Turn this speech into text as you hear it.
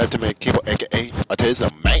Ultimate Caple, aka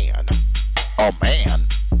Autism man. Oh man,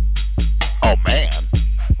 oh man,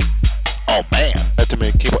 oh man.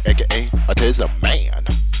 Ultimate Caple, aka Autism man.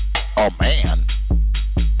 Oh man,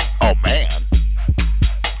 oh man,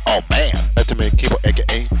 oh man. Ultimate Caple,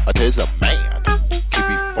 aka Autism man.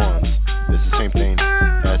 KiwiFarms is the same thing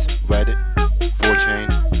as Reddit, 4chain,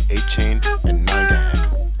 8chain, and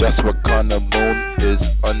 9gag. That's what Connor Moon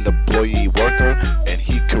is an employee worker, and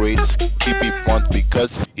he creates KiwiFarms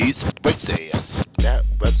because he's racist. That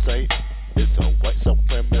website is a white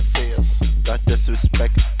supremacist. Got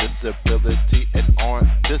disrespect, disability, and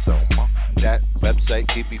autism. That website,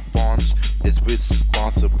 KiwiFarms, is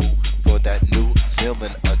responsible for that New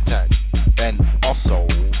Zealand attack, and also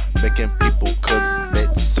making people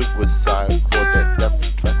commit suicide for their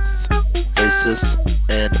death threats. Racist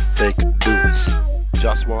and fake news.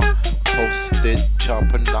 Joshua posted child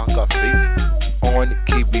pornography on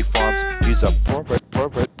KiwiFarms. He's a pervert.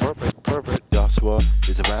 Joshua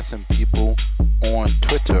is harassing people on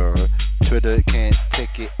Twitter. Twitter can't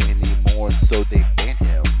take it anymore, so they ban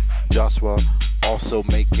him. Joshua also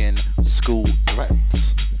making school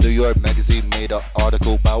threats. New York Magazine made an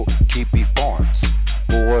article about KiwiFarms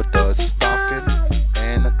for the stalking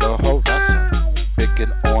and the harassing,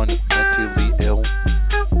 picking on mentally ill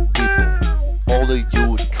people. All of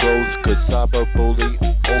you trolls could cyberbully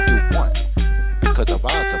all you want because of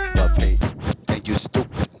eyes above hate, and you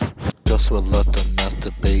stupid. Joshua let them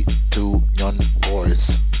masturbate to young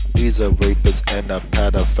boys. He's a rapist and a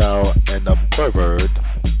pedophile and a pervert.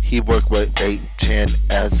 He worked with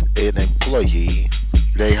 8chan as an employee.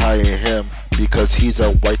 They hire him because he's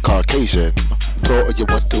a white Caucasian. Throw all you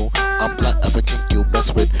want to, I'm black African, you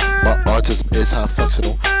mess with. My autism is high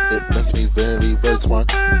functional. It makes me very, very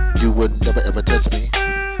smart. You would never ever test me.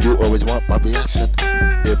 You always want my reaction.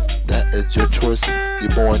 If that is your choice, you're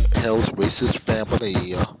born hell's racist family.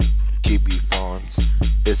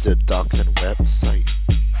 KiwiFarms is a doxing website.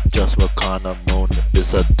 Just what Connor Moon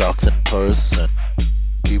is a doxing person.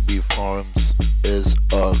 KiwiFarms is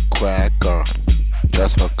a cracker.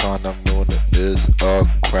 Just what Connor Moon is a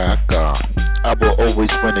cracker. I will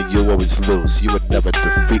always win and you always lose. You would never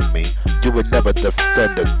defeat me. You would never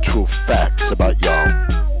defend the true facts about y'all.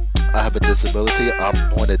 I have a disability.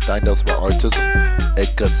 I'm born and diagnosed with autism. And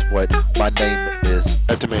guess what? My name is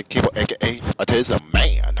Ultimate Caple, aka Autism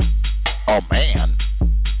man. Oh man.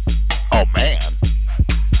 Oh man.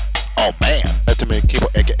 Oh man. Ultimate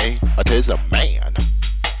Caple, aka Autism man.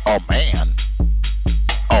 Oh man.